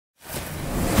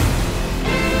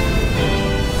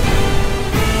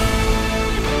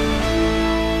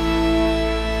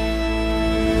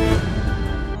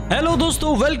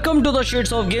दोस्तों, welcome to the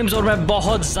shades of games. और मैं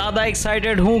बहुत ज़्यादा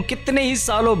एक्साइटेड हूँ। कितने ही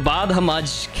सालों बाद हम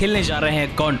आज खेलने जा रहे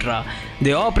हैं कॉन्ट्रा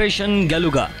द ऑपरेशन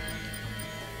गैलुगा।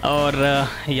 और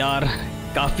यार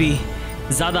काफ़ी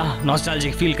ज़्यादा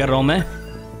नॉस्टैल्जिक फील कर रहा हूँ मैं,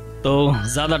 तो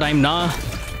ज़्यादा टाइम ना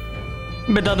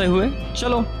बिताते हुए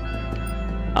चलो।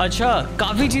 अच्छा,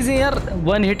 काफ़ी चीज़ें यार।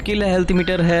 1 हिट किल है, हेल्थ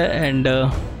मीटर है, एंड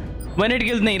 1 हिट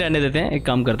किल नहीं रहने देते हैं। एक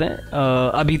काम करते हैं,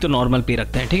 अभी तो नॉर्मल पे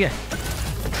रखते हैं, ठीक है।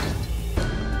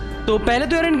 तो पहले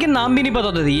तो यार इनके नाम भी नहीं पता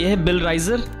होते थे। ये है bill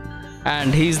riser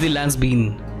and he is the lens been.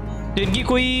 तो इनकी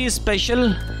कोई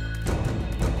स्पेशल,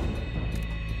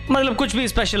 मतलब कुछ भी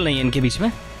स्पेशल नहीं है इनके बीच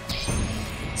में,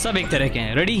 सब एक तरह के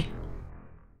हैं। रेडी?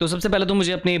 तो सबसे पहले तो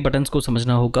मुझे अपने बटन्स को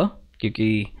समझना होगा,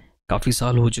 क्योंकि काफ़ी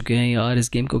साल हो चुके हैं यार इस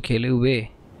गेम को खेले हुए,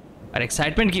 और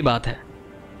एक्साइटमेंट की बात है।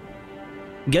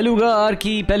 गैलुगा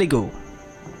आर्कीपेलागो।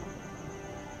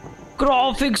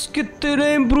 ग्राफिक्स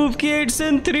कितने इंप्रूव किए, it's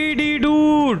in 3D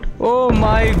dude. Oh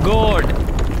my God.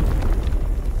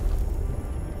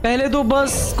 पहले तो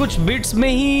बस कुछ बिट्स में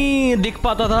ही दिख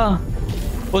पाता था,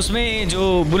 उसमें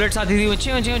जो बुलेट्स आती थी वो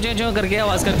च्यों च्यों च्यों च्यों करके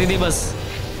आवाज करती थी बस।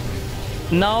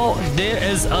 Now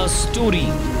there is a story.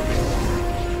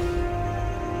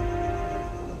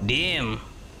 Dam.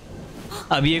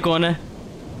 अब ये कौन है?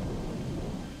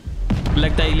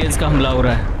 लगता है एलियंस का हमला हो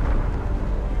रहा है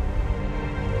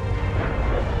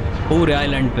पूरे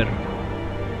आइलैंड पर।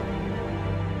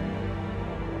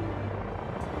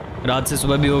 रात से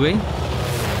सुबह भी हो गई,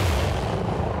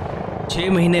 6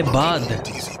 महीने बाद।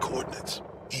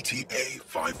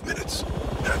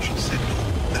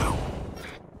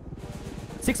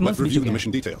 6 months बीत चुके हैं।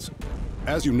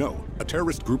 As you know, a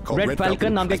terrorist group called Red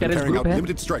Falcon नाम का has been terrorist carrying group out है।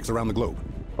 limited strikes around the globe.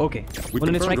 Okay, We've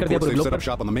उन्होंने स्ट्राइक confirmed कर दिया पूरे reports they've globe set up पर।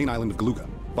 shop on the main island of Galuga,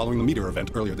 following the meteor event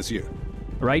earlier this year.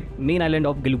 Right, main island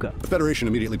of Galuga. The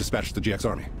Federation immediately dispatched the GX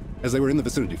army, as they were in the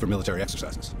vicinity for military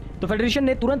exercises. तो federation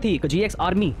ने तुरंत ही GX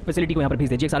army facility को यहाँ पर भेज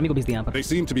दिया, GX army को भेज दिया यहाँ पर। They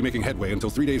seemed to be making headway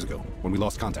until 3 days ago, when we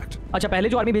lost contact. अच्छा, पहले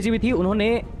जो आर्मी भेजी हुई थी उन्होंने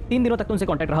 3 दिनों तक तो उनसे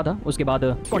कांटेक्ट रहा था, उसके बाद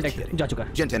कांटेक्ट जा चुका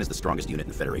है। Gen 10 is the strongest unit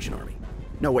in the Federation Army.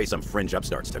 No way some fringe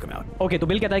upstarts took him out. Okay, तो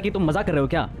बिल कहता है कि तुम मजाक कर रहे हो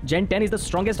क्या? Gen 10 is the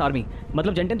strongest army,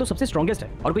 मतलब Gen 10 तो सबसे स्ट्रॉन्गेस्ट है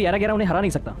और कोई 11-11 उन्हें हरा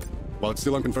नहीं सकता। While it's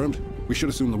still unconfirmed, we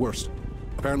should assume the worst.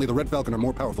 Apparently the Red Falcon are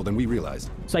more powerful than we realized.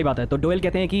 सही बात है। तो डोएल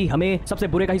कहते हैं कि हमें सबसे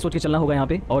बुरे का ही सोच के चलना होगा यहाँ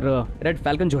पे, और रेड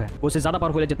फैल्कन जो है वो उससे ज्यादा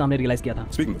पावरफुल है जितना हमने रियलाइज किया था।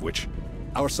 Speaking of which,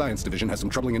 our science division has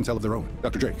some troubling intel of their own.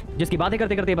 Dr. Drake. जिसकी बातें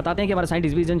करते करते बताते हैं कि हमारा साइंस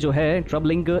डिवीजन जो है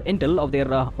troubling Intel of their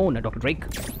own doctor Drake.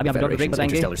 अब यहाँ पे डॉक्टर ड्रेक Federation's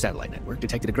बताएंगे interstellar satellite network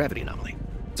detected a gravity anomaly.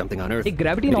 Something on Earth. एक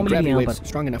gravity emitting anomaly gravity है यहाँ waves पर।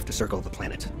 strong enough to circle the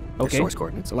planet. Okay. Their source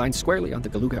coordinates align squarely on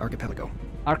the Galuga archipelago.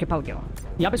 Archipelago.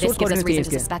 यहाँ पे This source gives us coordinates reason to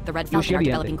इसके। suspect the Red जो Falcon share are भी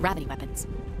है यहाँ पे। developing gravity weapons.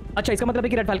 अच्छा, इसका मतलब है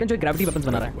कि रेड फैल्कन जो एक ग्रेविटी वेपन्स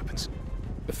बना रहा है। Weapons.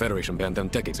 The Federation banned them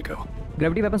decades ago.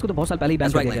 Gravity weapons को तो बहुत साल पहले ही बैन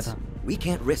That's कर right, दिया गया Lance. था। We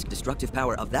can't risk destructive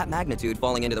power of that magnitude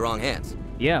falling into the wrong hands.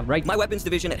 Yeah, right. My weapons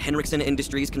division at Henriksen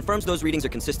Industries confirms those readings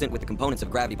are consistent with the components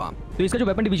of gravity bomb. तो इसका जो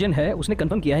weapon division है उसने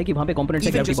confirm किया है कि वहाँ पे कंपोनेंट्स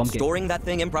है Even ग्रेविटी just बम के। storing that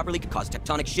thing improperly could cause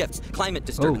tectonic shifts, climate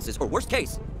disturbances, or worst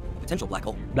case, a potential black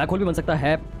hole. Black hole भी बन सकता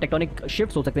है, टेक्टोनिक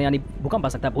शिफ्ट्स हो सकते हैं, यानी भूकंप आ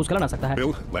सकता है, भूस्खलन आ सकता है,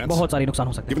 Bill, Lance? बहुत सारे नुकसान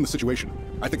हो सकते हैं। Given the situation,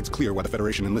 I think it's clear why the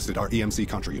Federation enlisted our EMC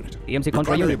Contra unit. EMC Your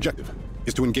Contra primary unit. objective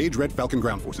is to engage Red Falcon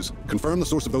ground forces, confirm the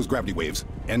source of those gravity waves,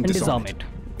 and disarm it.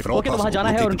 If at all Okay, तो वहाँ possible, जाना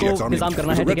है और locate the उनको GX army. disarm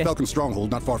करना There's है, a ठीक Red है? Falcon stronghold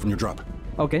not far from your drop.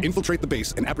 Okay. Infiltrate the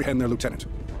base and apprehend their lieutenant.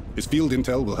 His field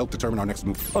intel will help determine our next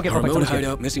move. Okay, A perfect. remote समझ गया।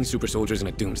 hideout, missing super soldiers, and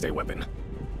a doomsday weapon.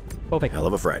 Perfect. Hell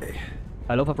of a Friday.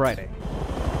 Hello for Friday.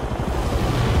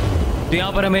 तो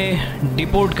यहाँ पर हमें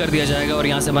deport कर दिया जाएगा और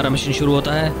यहाँ से हमारा मिशन शुरू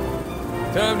होता है।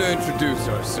 Time to introduce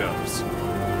ourselves.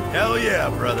 Hell yeah,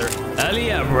 brother. Hell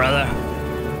yeah, brother.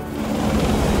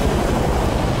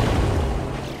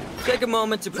 Take a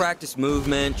moment to practice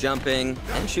movement, jumping,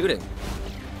 and shooting.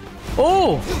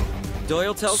 Oh,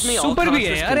 Doyle tells me all Super भी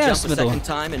है Contras यार can jump इसमें a तो। second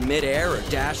time in mid-air or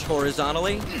dash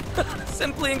horizontally.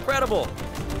 Simply incredible.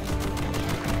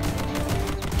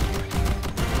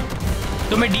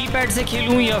 तो मैं D pad से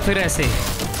खेलूं या फिर ऐसे?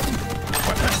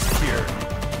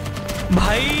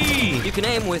 भाई, You can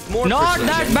aim with more Not precision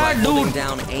that by bad, holding dude.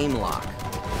 down aim lock.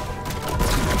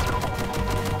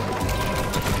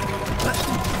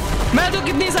 मैं तो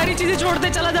कितनी सारी चीजें छोड़ते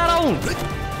चला जा रहा हूँ।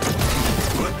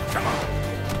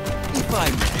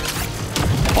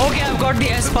 Okay, I've got the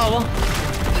S power.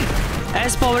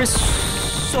 S power is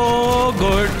so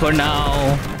good for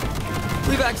now.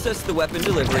 We've accessed the weapon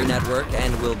delivery network and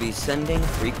will be sending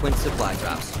frequent supply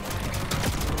drops.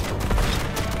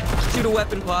 Shoot a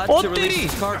weapon pod Oh, to release तेरी।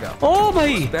 its cargo. Oh,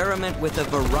 भाई। Experiment with a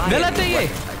variety गलत of है ये।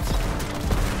 weapon types.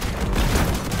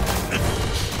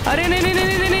 अरे नहीं नहीं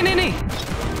नहीं नहीं नहीं नहीं।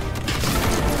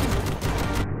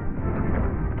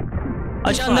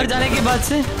 अच्छा, अंदर जाने के बाद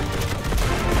से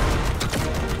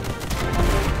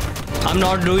I'm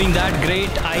not doing that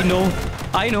great. I know.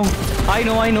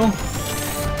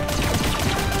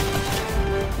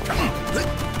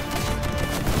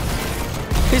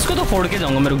 इसको तो फोड़ के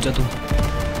जाऊंगा मैं, रुक जा तू।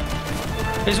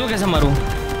 इसको कैसे मारूं?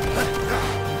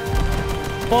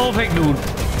 Perfect dude.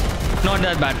 Not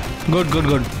that bad.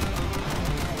 Good.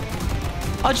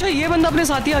 अच्छा ये बंदा अपने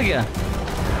साथ ही आ गया।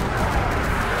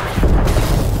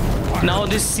 Now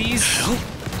this sees.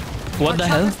 What the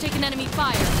hell? Taken enemy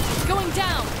fire. Going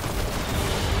down.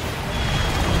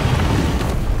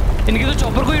 इनके तो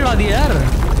चॉपर को ही उड़ा दिया यार।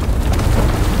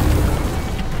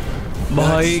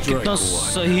 भाई कितना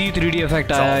सही 3D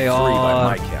इफेक्ट आया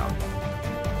यार।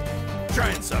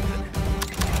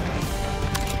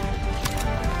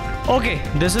 Okay,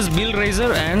 this is Bill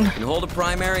Razor and You can hold a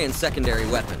primary and secondary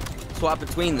weapon. Swap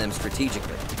between them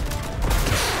strategically.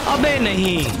 अबे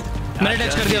नहीं, मैंने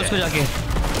टच कर दिया उसको जाके।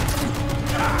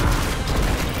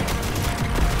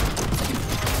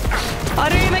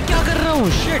 अरे मैं क्या कर रहा हूँ?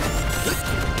 Shit.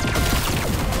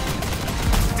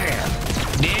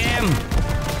 Damn.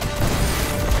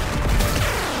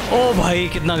 ओ भाई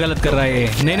कितना गलत कर रहा है ये।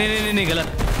 नहीं गलत।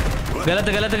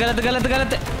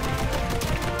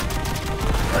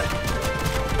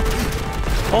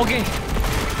 ओके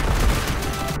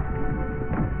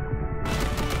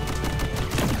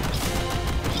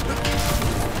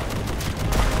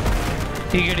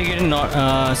ठीक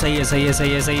है। सही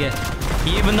है।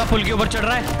 ये बंदा पुल के ऊपर चढ़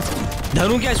रहा है।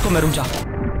 धरूं क्या इसको मैं? रुक जा।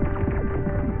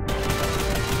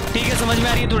 ठीक है, समझ में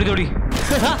आ रही है थोड़ी।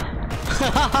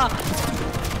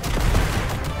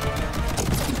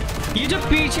 ये जो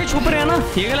पीछे छुप रहे हैं ना,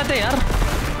 ये गलत है यार।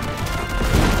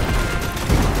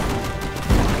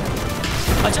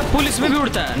 अच्छा पुल इसमें भी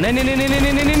उड़ता है?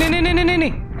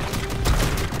 नहीं।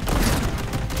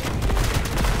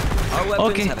 Our weapons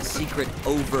Okay. have a secret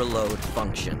overload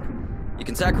function. You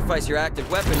can sacrifice your active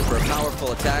weapon for a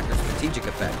powerful attack or strategic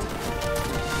effect.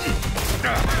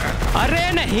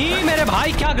 अरे नहीं मेरे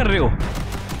भाई, क्या कर रहे हो?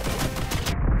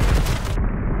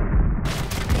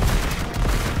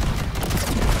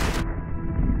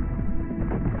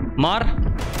 मार।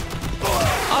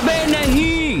 अबे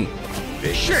नहीं।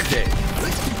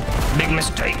 Big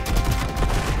mistake.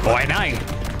 Oh,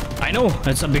 I know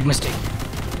it's a big mistake.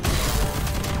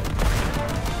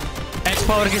 H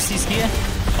power किस चीज की है?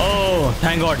 Oh,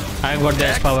 thank God, I've got the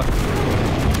H power.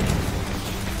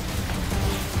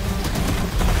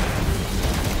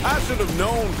 I should have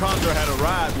known CONTRA had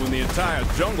arrived when the entire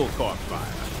jungle caught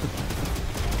fire.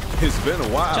 It's been a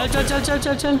while.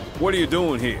 चल. What are you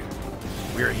doing here?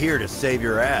 We're here to save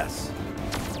your ass.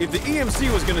 If the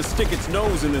EMC was going to stick its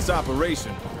nose in this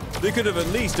operation, they could have at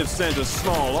least have sent a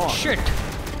small army. Shit.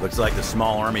 Looks like the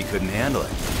small army couldn't handle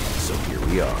it. So here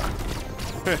we are.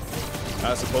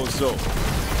 I suppose so.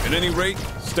 At any rate,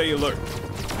 stay alert.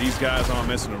 These guys aren't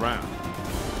messing around.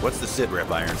 What's the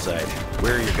sit-rep, Ironside?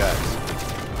 Where are your guys?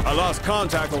 I lost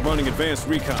contact while running advanced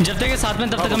recon. जब तक ये साथ में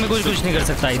तब तक हमें कुछ नहीं कर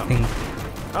सकता, I think.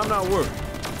 I'm not worried.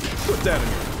 Put that in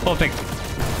there. Perfect.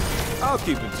 I'll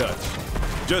keep in touch.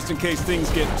 Just in case things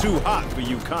get too hot for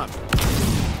you, CONTRA.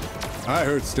 I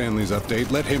heard Stanley's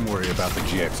update. Let him worry about the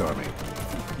GX army.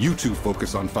 You two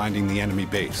focus on finding the enemy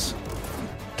base.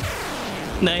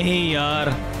 नहीं यार,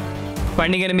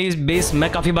 finding enemies base मैं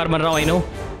काफी बार मर रहा हूँ, I know.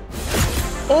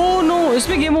 Oh no,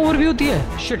 इसमें game over भी होती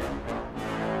है। शिट,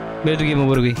 मेरी तो गेम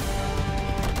ओवर हुई।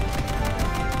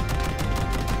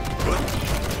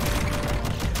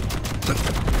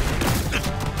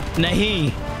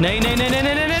 नहीं।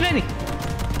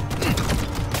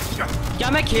 क्या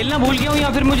मैं खेलना भूल गया हूँ या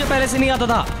फिर मुझे पहले से नहीं आता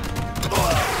था?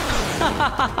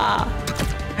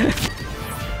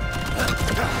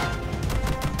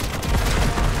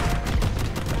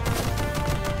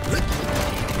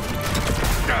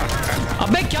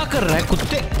 अबे क्या कर रहा है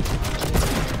कुत्ते?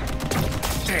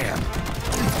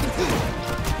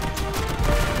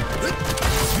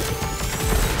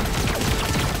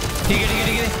 ठीक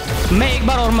है। मैं एक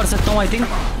बार और मर सकता हूँ, आई थिंक।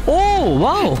 ओह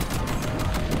वाओ,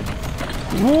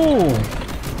 वो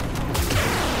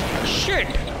shit,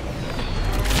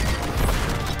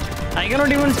 I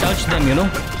cannot even touch them, you know.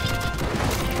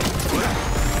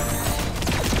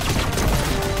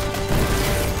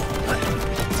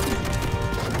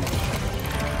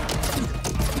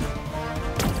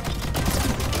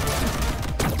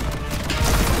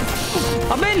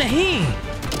 अबे नहीं,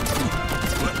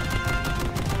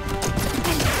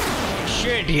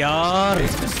 शिट यार।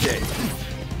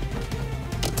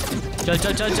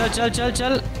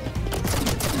 चल।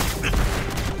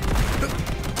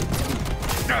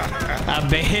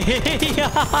 अबे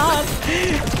यार,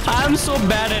 I'm so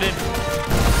bad at it,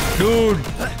 dude.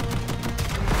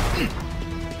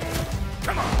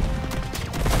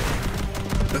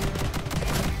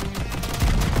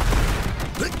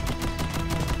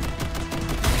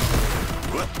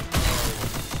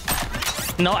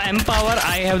 Now M power,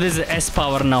 I have this S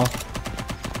power now.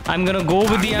 I'm gonna go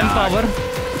with the M power.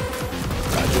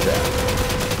 Roger that.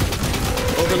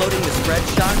 Overloading the spread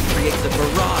shot creates a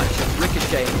barrage of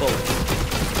ricocheting bullets.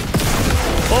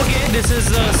 Okay, this is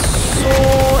so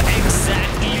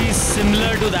exactly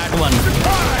similar to that one.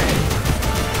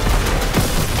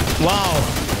 Wow.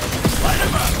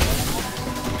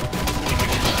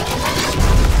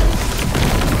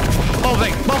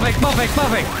 Perfect, perfect, perfect,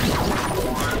 perfect.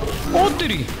 ओ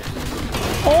तेरी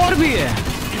और भी है।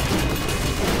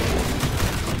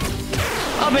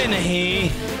 अबे नहीं,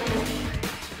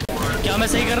 क्या मैं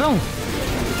सही कर रहा हूँ?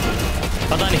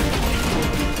 पता नहीं।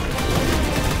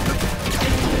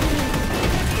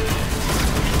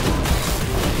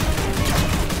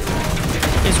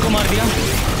 इसको मार दिया,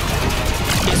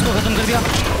 इसको खत्म कर दिया।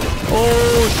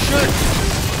 Oh shit!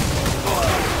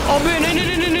 अबे नहीं नहीं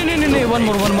नहीं नहीं नहीं नहीं, one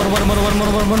more one more one more one more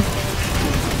one more.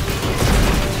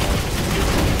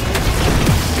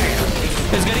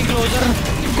 It's getting closure.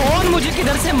 कौन मुझे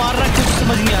किधर से मार रहा है कुछ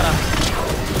समझ नहीं आ रहा।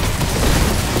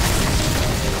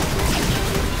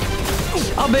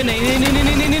 अबे नहीं नहीं नहीं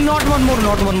नहीं नहीं, not one more,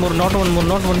 not one more, not one more,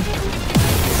 not one.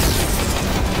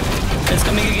 It's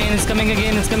coming again, it's coming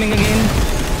again, it's coming again.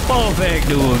 Perfect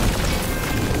dude,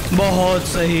 बहुत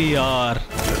सही यार।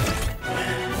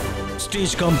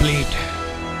 Stage complete.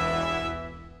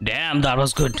 Dam, that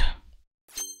was good.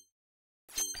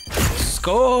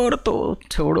 Score तो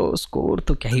छोड़ो, स्कोर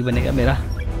तो क्या ही बनेगा मेरा,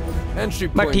 Entry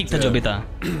बट point, ठीक था जो भी था।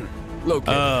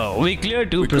 located. We clear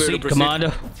to We clear to proceed, proceed.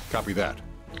 Commander. Copy that.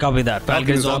 Copy that.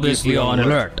 Falcon is obviously on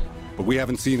alert. But we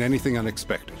haven't seen anything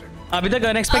unexpected. अभी तक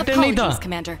अनएक्सपेक्टेड नहीं था। Apologies,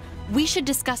 Commander. We should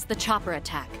discuss the chopper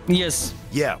attack. Yes,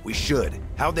 Yeah, we should.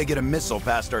 How'd they get a missile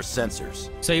past our sensors?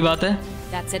 सही बात है।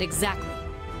 That's it exactly.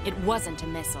 It wasn't a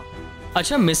missile.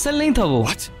 अच्छा, मिसल नहीं था वो।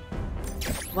 What?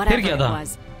 Whatever क्या it था?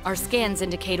 was, our scans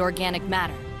indicate organic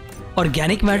matter.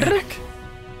 Organic matter?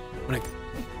 Like,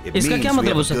 It इसका means क्या we मतलब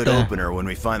have हो a good सकता है? opener when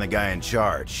we find the guy in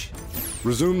charge.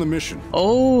 Resume the mission.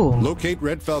 Oh, Locate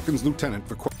Red Falcon's lieutenant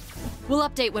for... We'll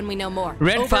update when we know more.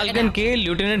 Red Over and falcon out. के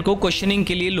लिeutenant को questioning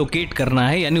के लिए locate करना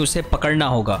है, यानी उसे पकड़ना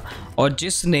होगा। और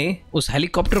जिसने उस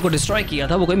हेलीकॉप्टर को डिस्ट्रॉय किया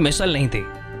था वो कोई मिसाइल नहीं थी।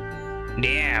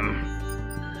 Dam.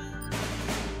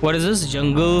 What is this?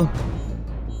 Jungle.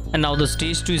 And now the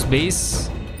stage 2 is base.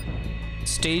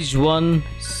 Stage 1,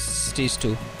 stage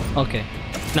 2। Okay,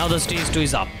 now the stage 2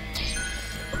 is up.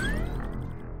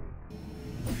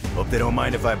 Hope they don't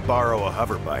mind if I borrow a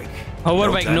hover bike. हवर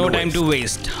bike, no to time to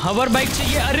waste. Waste. हवर bike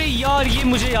चाहिए? अरे यार, ये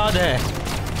मुझे याद है।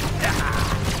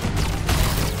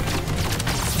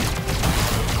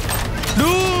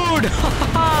 Dude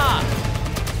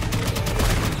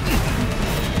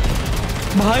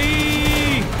भाई,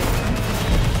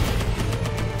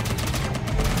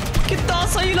 कितना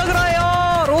सही लग रहा है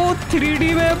यार। ओ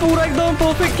 3D में पूरा एकदम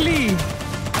परफेक्टली।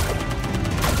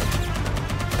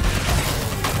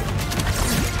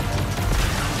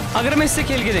 अगर मैं इससे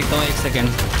खेल के देखता हूँ एक second,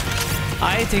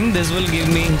 I think this will give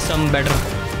me some better.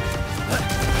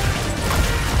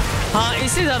 हाँ,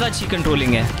 इससे ज्यादा अच्छी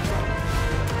कंट्रोलिंग है।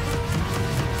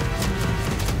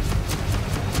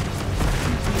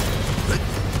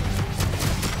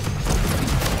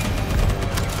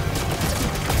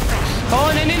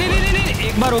 ओह नहीं नहीं नहीं नहीं नहीं,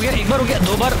 एक बार हो गया, एक बार हो गया,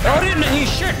 दो बार। अरे नहीं,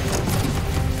 शिट।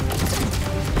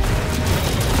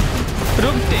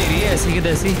 रुक तेरी ऐसी की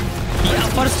तैसी। ये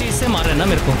अपर स्टेज से मार रहे ना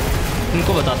मेरे को,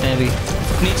 इनको बताते हैं अभी।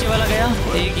 नीचे वाला गया,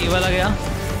 एक ये वाला गया,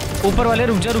 ऊपर वाले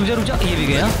रुक जा रुक जा रुक जा, ये भी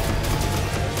गया।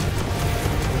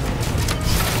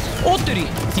 ओ तेरी,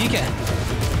 ये क्या है?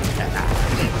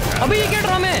 अबे ये क्या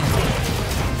ड्रामे है?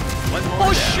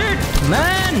 ओ शिट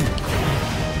मैन,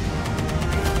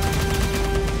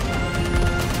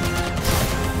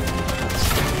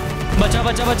 बचा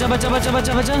बचा बचा बचा बचा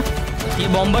बचा बचा। ये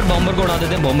बॉम्बर को उड़ा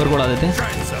देते हैं, बॉम्बर को उड़ा देते हैं।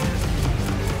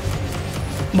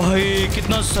 भाई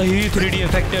कितना सही 3D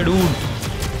इफेक्ट है dude.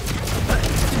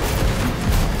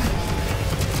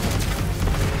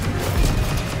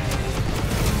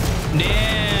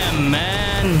 Dam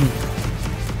man.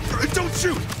 Don't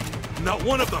shoot! Not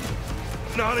one of them.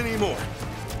 Not anymore.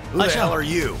 Who the अच्छा। hell are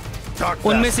you? Talk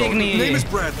उनमें fast, से एक soldier. नहीं है Name ये। is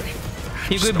Bradley.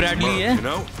 ये कोई ब्रैडली है? You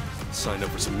know? Signed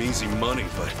up for some easy money,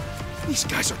 but these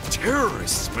guys are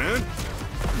terrorists, man.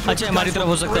 अच्छा, हमारी तरफ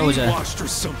हो सकता है हो जाए। Brainwashed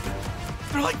or something.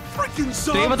 They're like freaking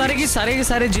तो ये बता रहे कि सारे के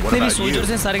सारे जितने भी सोल्जर्स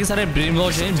हैं, सारे के सारे ब्रेन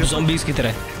वॉश हैं, ज़ॉम्बीज़ की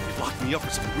तरह। They locked me up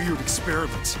for some weird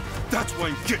experiments. That's why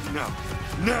I'm getting out.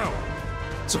 Now.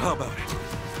 So how about it?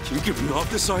 Can you get me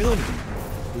off this island?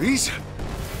 Please?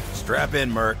 Strap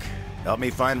in, Merc. Help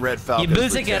me find Red ये Falcon. Bill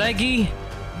से कह रहा है कि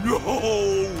No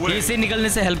way. ये से निकलने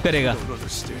से हेल्प करेगा। I don't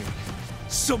understand.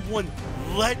 Someone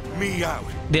let me out.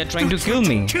 They are trying to kill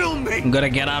me. Kill me. I'm gonna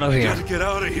get out of here. Gotta get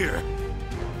out of here.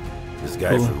 This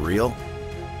guy for real?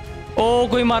 Oh,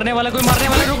 कोई मारने वाला, कोई मारने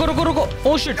वाला. रुको, रुको, रुको.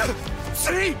 Oh shit.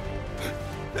 See?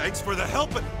 Thanks for the help,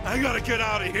 but I gotta get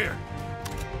out of here.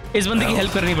 इस बंदे की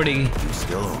हेल्प करनी पड़ेगी. You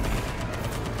still owe me.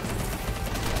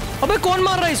 अबे कौन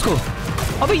मार रहा है इसको?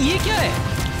 अबे ये क्या है?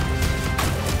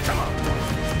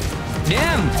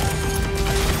 Damn.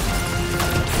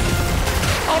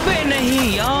 अबे नहीं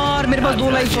यार, मेरे पास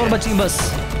 2 लाइफ्स और बची बस.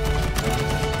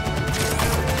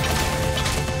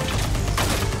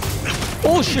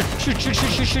 Oh shit, shit, shit,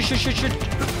 shit, shit, shit, shit, shit.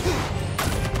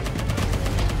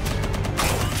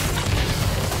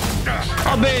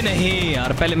 अबे नहीं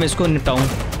यार, पहले मैं इसको निपटाऊं.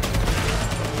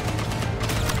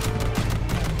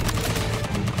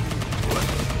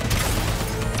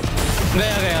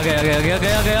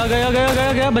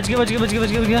 गया बच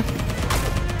गया.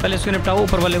 पहले इसको निपटाओ.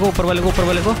 ऊपर वाले को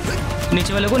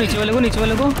नीचे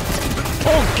वाले को.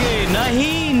 ओके.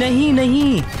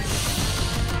 नहीं.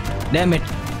 Damn it.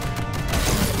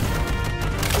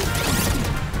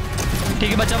 ठीक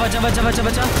है, बचा.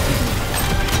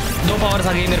 2 पावर्स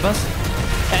आ गई मेरे पास.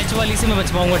 एच वाली से मैं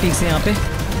बच पाऊंगा ठीक से यहाँ पे.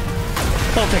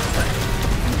 Perfect.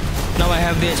 Now I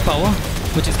have the H power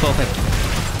which is perfect.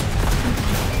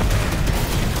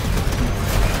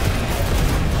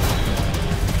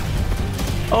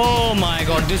 Oh my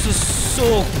god, this is so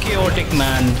chaotic,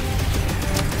 man.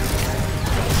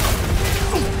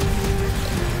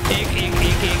 एक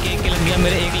लग गया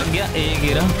मेरे. एक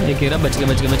गिरा. बच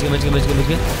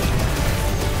गया.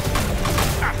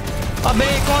 अबे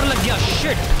एक और लग गया.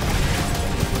 Shit.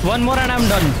 One more and I'm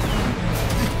done.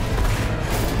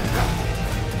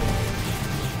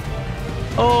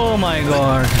 Oh my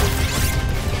god.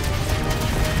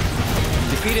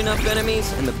 Defeat enough enemies,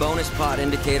 and the bonus pot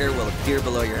indicator will appear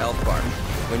below your health bar.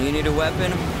 When you need a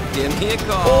weapon, give me a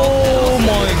call. Oh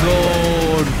my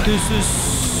god, this is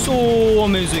so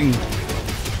amazing.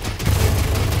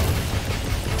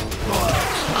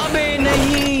 अबे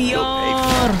नहीं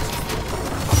यार.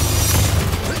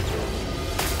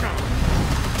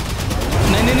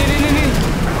 नहीं.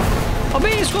 अबे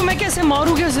इसको मैं कैसे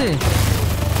मारूं कैसे?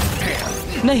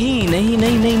 नहीं.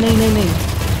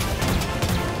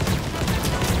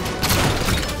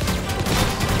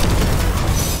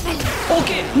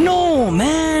 Okay, no,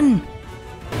 man.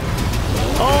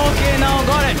 Okay, now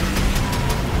got it.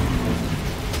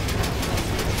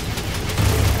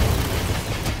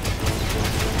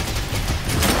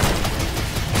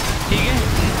 ठीक है.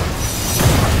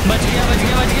 बच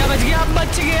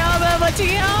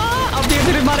गया. अब ये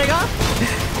फिर मारेगा.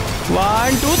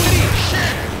 1 2 3.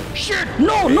 Shit.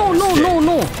 No. No.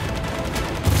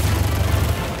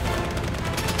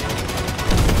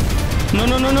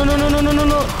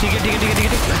 ठीक है.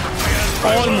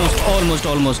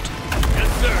 Almost. Yes,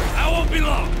 sir. I won't be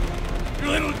long.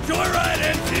 Your little joyride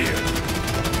ends here.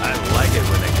 I like it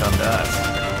when they come to us.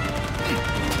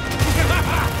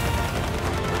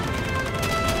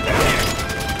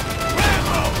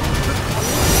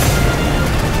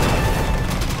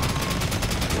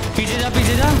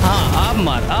 पीछे जा. हाँ, आप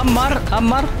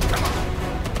मार.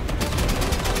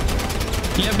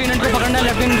 लेफ्टिनेंट को पकड़ना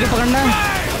है.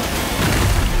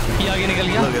 ये आगे निकल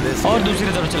गया और दूसरी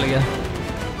तरफ चला गया.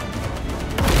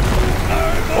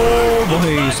 ओ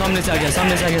भाई, सामने से आ गया.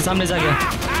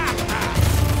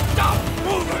 Stop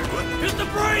moving! Hit the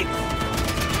brakes!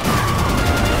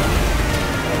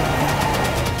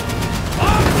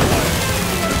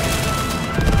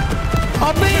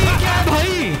 अबे क्या है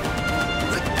भाई?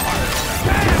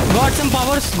 Got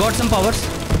some powers.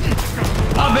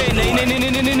 अबे नहीं.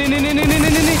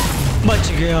 बच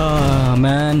गया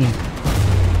man.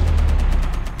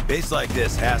 Base like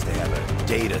this has to have a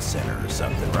data center or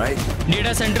something, right?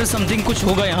 Data centre something कुछ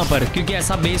होगा यहाँ पर, क्योंकि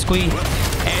ऐसा बेस कोई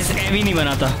ऐसे एवी नहीं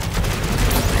बनाता.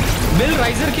 बिल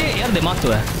राइजर के यार दिमाग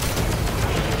तो है.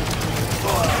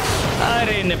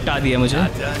 अरे निपटा दिया मुझे.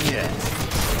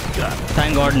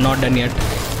 Thank God, not done yet.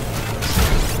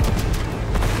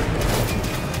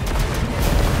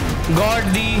 Got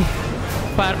the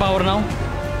fire power now.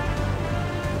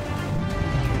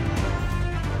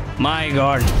 My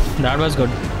God, that was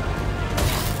good.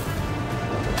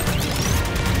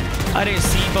 अरे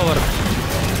सी पावर.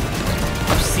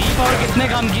 अब सी पावर कितने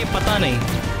काम किए पता नहीं,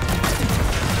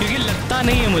 क्योंकि लगता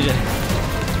नहीं है मुझे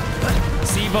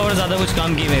सी पावर ज्यादा कुछ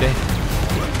काम किए मेरे.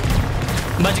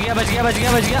 बच गया.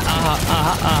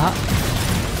 आहा.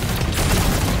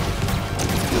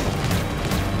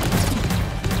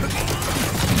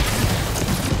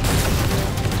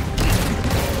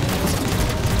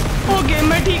 ओके,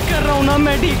 मैं ठीक कर रहा हूँ ना,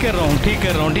 मैं ठीक कर रहा हूँ, ठीक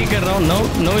कर रहा हूँ, ठीक कर रहा हूँ.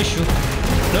 No issue,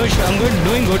 no issue. I am good,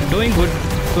 doing good, doing good,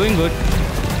 doing good.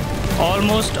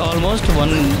 Almost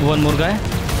one more guy.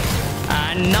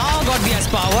 And now got the S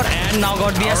power, and now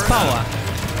got the S power.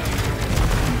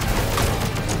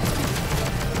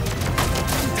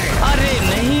 अरे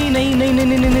नहीं.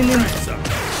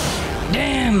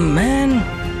 Damn man.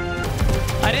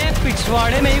 अरे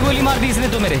पिछवाड़े में ही गोली मार दी इसने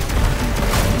तो मेरे.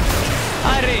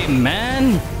 अरे man,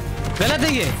 गलत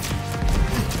है ये,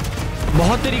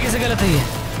 बहुत तरीके से गलत है ये.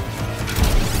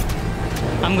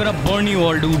 I'm gonna burn you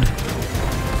all, dude.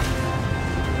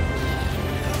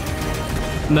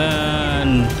 Man.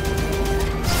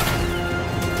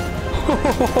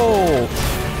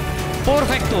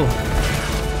 Perfecto.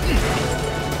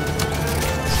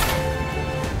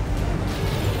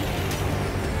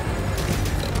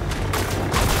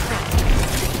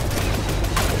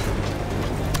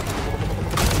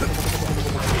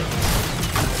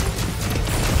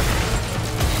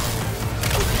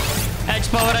 H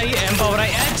power I, M power I.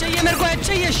 H चाहिए मेरे को, H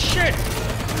चाहिए. Shit.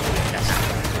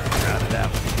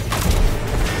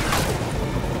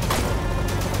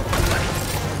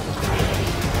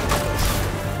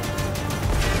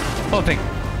 Perfect.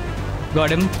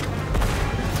 Got him.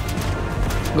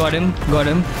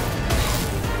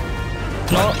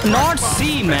 No, not C,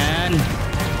 man.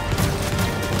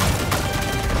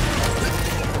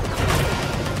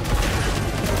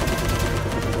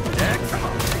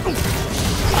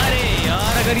 अरे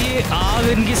यार, अगर ये आग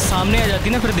इनके सामने आ जाती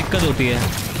ना फिर दिक्कत होती है.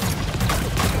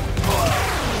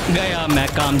 गया मैं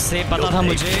काम से, पता था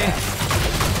मुझे.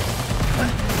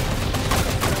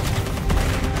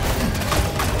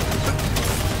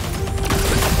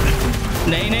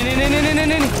 नहीं.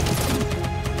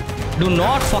 Do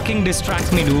not fucking distract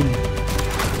me, dude.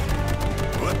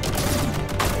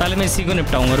 पहले मैं इसी को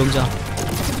निपटाऊंगा, रुक जा.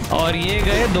 और ये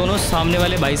गए दोनों सामने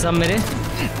वाले भाई साहब मेरे.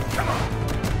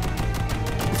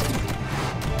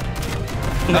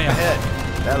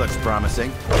 That looks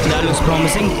promising.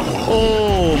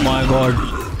 Oh my god.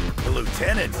 The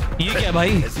lieutenant. ये क्या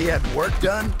भाई? Has he had work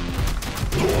done?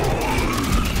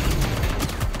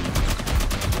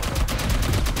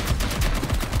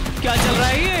 क्या चल रहा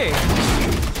है ये?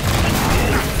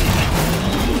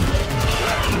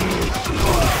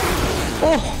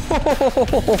 Oh,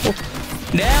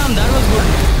 damn, that was good.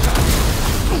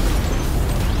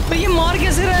 तो ये मार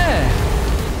कैसे रहा है?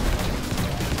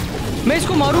 मैं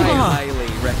इसको मारूं कहाँ? I highly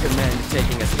recommend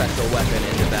taking a special weapon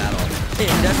into battle.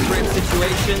 In desperate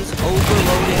situations,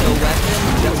 overloading a weapon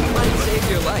just might save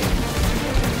your life.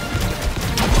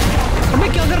 अबे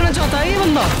क्या करना चाहता है ये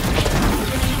बंदा?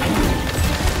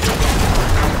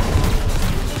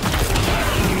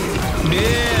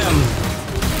 Damn.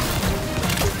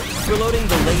 Reloading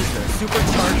the laser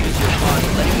supercharges your body,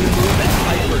 letting you move at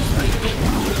hyperspeed.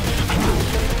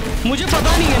 मुझे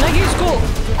पता नहीं है ना कि इसको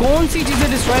कौन सी चीजें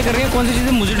डिस्ट्रॉय कर रही हैं, कौन सी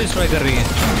चीजें मुझे डिस्ट्रॉय कर रही हैं.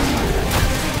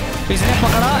 इसने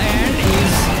पकड़ा and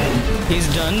he's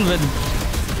done with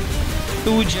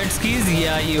 2 jet skis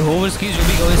या ये hover skis जो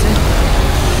भी कहो इसे.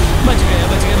 बच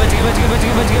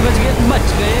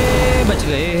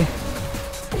गए.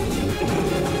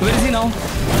 Where is he now?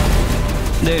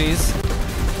 There is.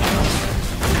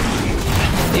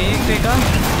 एक फेंका,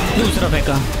 दूसरा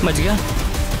फेंका, बच गया.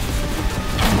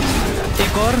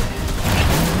 एक और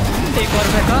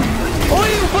फेंका.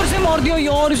 ओए ऊपर से मार दिया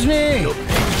यार इसने,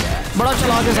 बड़ा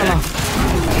चला के साला.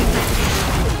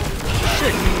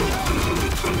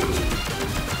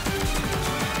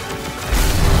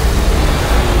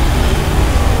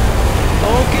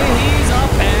 Okay, he's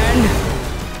up and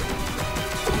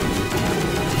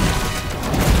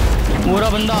पूरा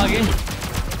बंदा आगे.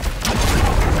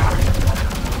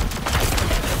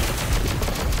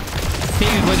 ठीक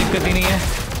है, कोई दिक्कत ही नहीं है.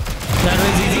 That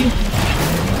was easy.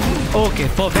 Okay,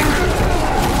 perfect.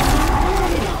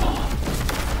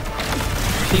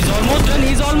 He's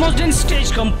almost done.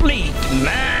 Stage complete,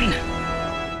 man.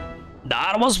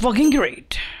 That was fucking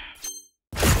great.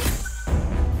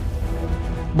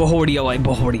 बहुत बढ़िया भाई,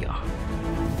 बहुत बढ़िया.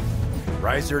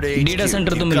 Riser to HQ. Data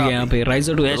centre तो मिल गया यहाँ पे.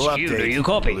 Riser to HQ. Do you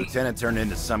copy? Lieutenant turned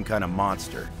into some kind of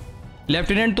monster.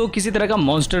 Lieutenant तो किसी तरह का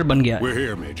मॉन्स्टर बन गया. We're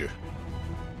here, Major.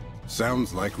 Sounds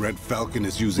like Red Falcon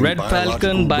is using Red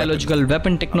Falcon biological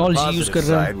weapon technology use कर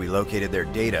रहा है. We located their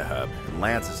data hub, and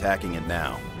Lance is hacking it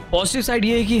now. Positive side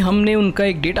ये है कि हमने उनका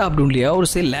एक डेटा हब ढूंढ लिया और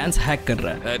उसे लैंस हैक कर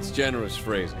रहा है. That's generous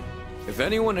phrasing. If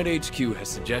anyone at HQ has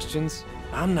suggestions,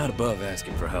 I'm not above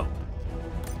asking for help.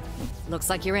 Looks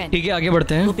like you're in. ठीक है, आगे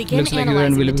बढ़ते हैं. We'll begin Looks like you're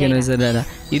in. analyzing the data.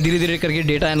 ये धीरे-धीरे करके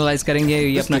डेटा एनालाइज करेंगे,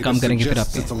 ये अपना काम करेंगे फिर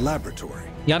आपके.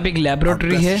 यहाँ पे एक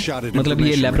लेबोरेटरी है, मतलब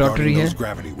ये लेबोरेटरी है.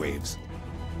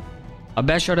 A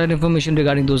best shot and information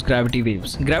regarding those gravity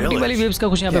waves. Gravity वाली waves का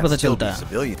कुछ यहाँ पे Can't पता still चलता be है।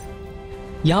 civilian.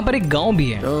 यहाँ पर एक गांव भी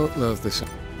है। Don't know if this.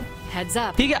 Heads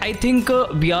up. ठीक है, I think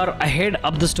we are ahead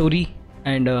of the story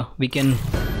and we can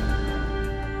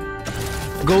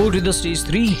go to the stage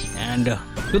 3 and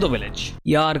to the village.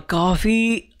 यार काफी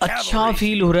अच्छा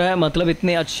फील हो रहा है, मतलब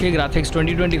इतने अच्छे ग्राफिक्स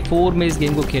 2024 में इस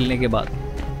गेम को खेलने के बाद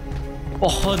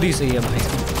बहुत ही सही है भाई।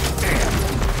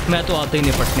 मैं तो आते ही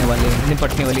निपटने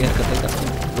वाली हरकतें करता हूँ।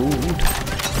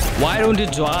 Why don't you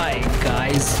try,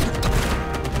 guys?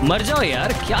 मर जाओ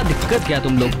यार, क्या दिक्कत क्या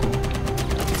तुम लोग को?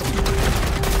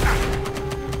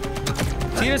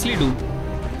 Seriously, do.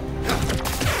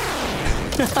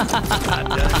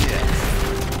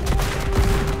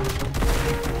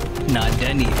 Not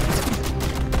done yet.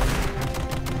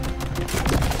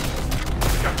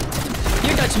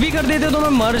 ये टच भी कर देते तो मैं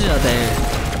मर जाता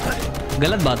है,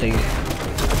 गलत बात है ये।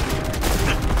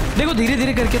 देखो धीरे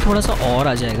धीरे करके थोड़ा सा और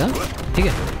आ जाएगा, ठीक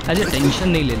है? ऐसे टेंशन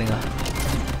नहीं लेने का,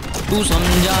 तू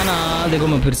समझा ना। देखो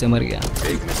मैं फिर से मर गया।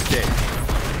 Big mistake.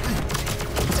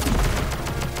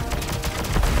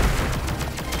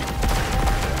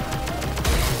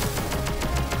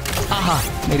 आहा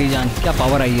मेरी जान, क्या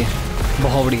पावर आई है,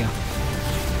 बहुत बढ़िया।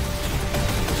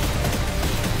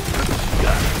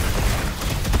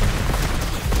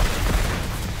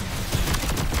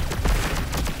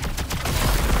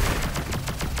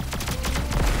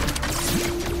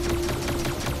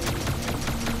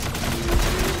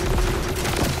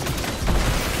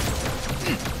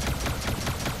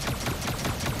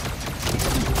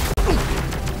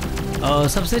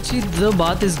 सबसे अच्छी जो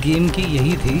बात इस गेम की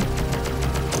यही थी,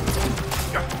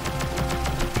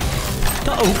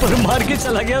 तो ऊपर मार के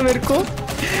चला गया मेरे को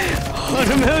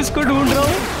और मैं उसको ढूंढ रहा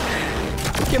हूँ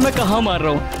कि मैं कहाँ मार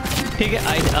रहा हूँ। ठीक है,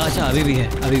 अच्छा अभी भी है,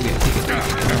 ठीक है।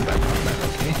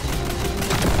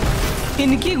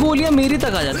 इनकी गोलियां मेरी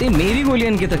तक आ जाती है, मेरी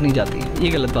गोलियां इनके तक नहीं जाती,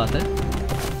 ये गलत बात है।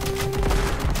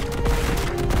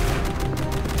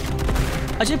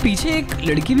 अच्छा पीछे एक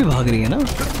लड़की भी भाग रही है ना,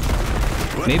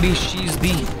 may be she is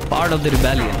the part of the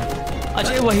rebellion.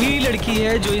 अच्छा वही लड़की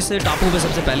है जो इस टापू पे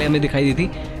सबसे पहले हमें दिखाई दी थी,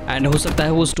 एंड हो सकता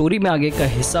है वो स्टोरी में आगे का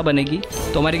हिस्सा बनेगी।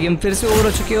 तो हमारी गेम फिर से ओवर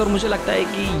हो चुकी है और मुझे लगता है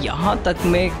कि यहाँ तक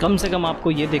में कम से कम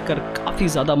आपको ये देखकर काफ़ी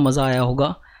ज़्यादा मज़ा आया होगा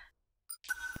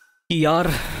कि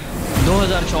यार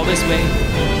 2024 में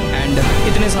एंड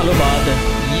इतने सालों बाद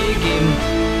ये गेम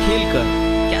खेलकर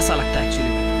कैसा लगता है एक्चुअली।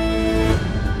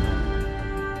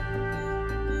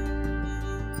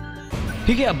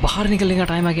 ठीक है, अब बाहर निकलने का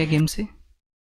टाइम आ गया गेम से।